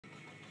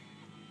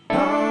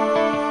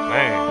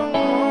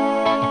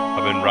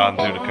been riding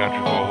through the country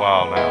for a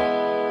while now.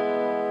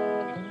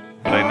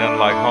 But ain't nothing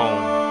like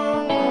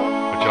home,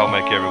 but y'all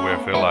make everywhere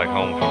feel like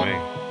home for me.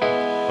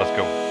 Let's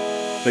go.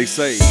 They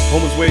say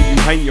home is where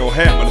you hang your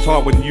hat, but it's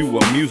hard when you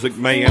a music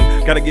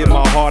man. Gotta give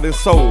my heart and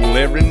soul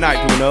every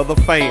night to another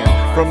fan.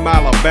 From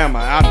Alabama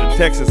out to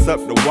Texas up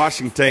to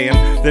Washington,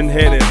 then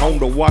headed home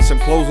to wash some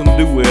clothes and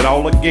do it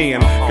all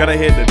again. Gotta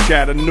head to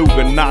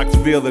Chattanooga,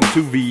 Knoxville, and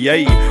to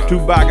VA. To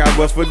Bygone,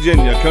 West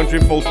Virginia, country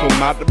folks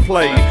come out to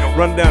play.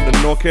 Run down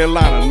to North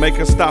Carolina and make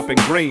a stop in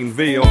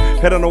Greenville.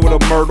 Head on over to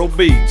Myrtle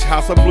Beach,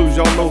 House of Blues,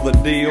 y'all know the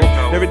deal.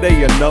 Every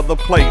day another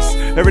place,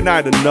 every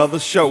night another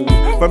show.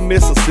 From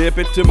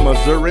Mississippi to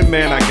Missouri,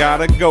 man, I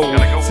gotta go.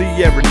 See,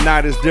 every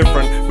night is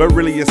different, but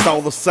really it's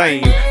all the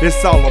same.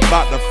 It's all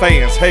about the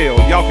fans. Hell,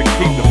 y'all can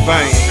keep the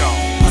fame.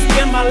 I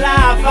spend my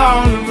life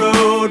on the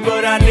road,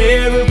 but I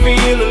never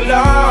feel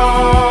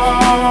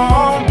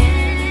alone.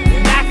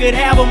 And I could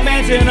have a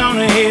mansion on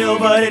a hill,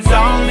 but it's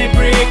only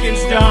brick and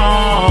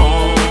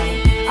stone.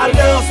 I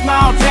love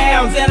small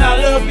towns and I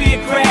love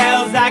big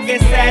crowds. I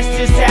guess that's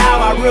just how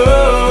I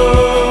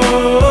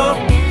roll.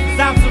 'Cause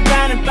I'm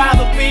surrounded by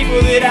the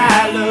people that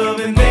I love,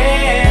 and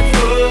that's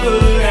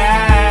what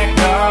I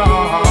call.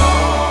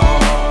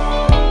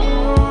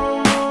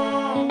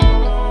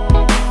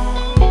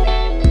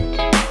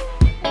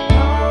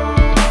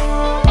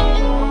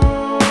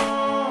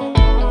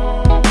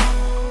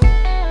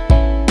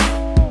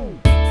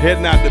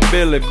 Heading out to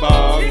Billy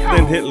Bob,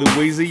 then hit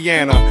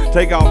Louisiana.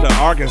 Take off to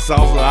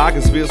Arkansas so I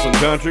can spit some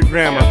country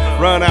grammar.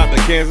 Run out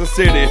to Kansas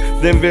City,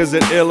 then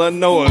visit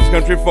Illinois.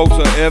 Country folks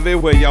are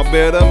everywhere, y'all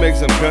better make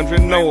some country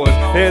noise.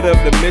 Head up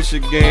to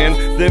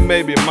Michigan, then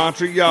maybe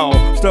Montreal.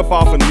 Step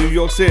off in New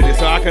York City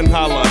so I can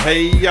holler,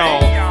 hey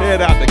y'all.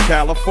 Head out to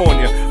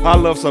California, I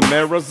love some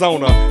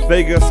Arizona.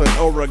 Vegas and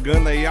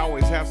Oregon, they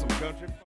always have some country.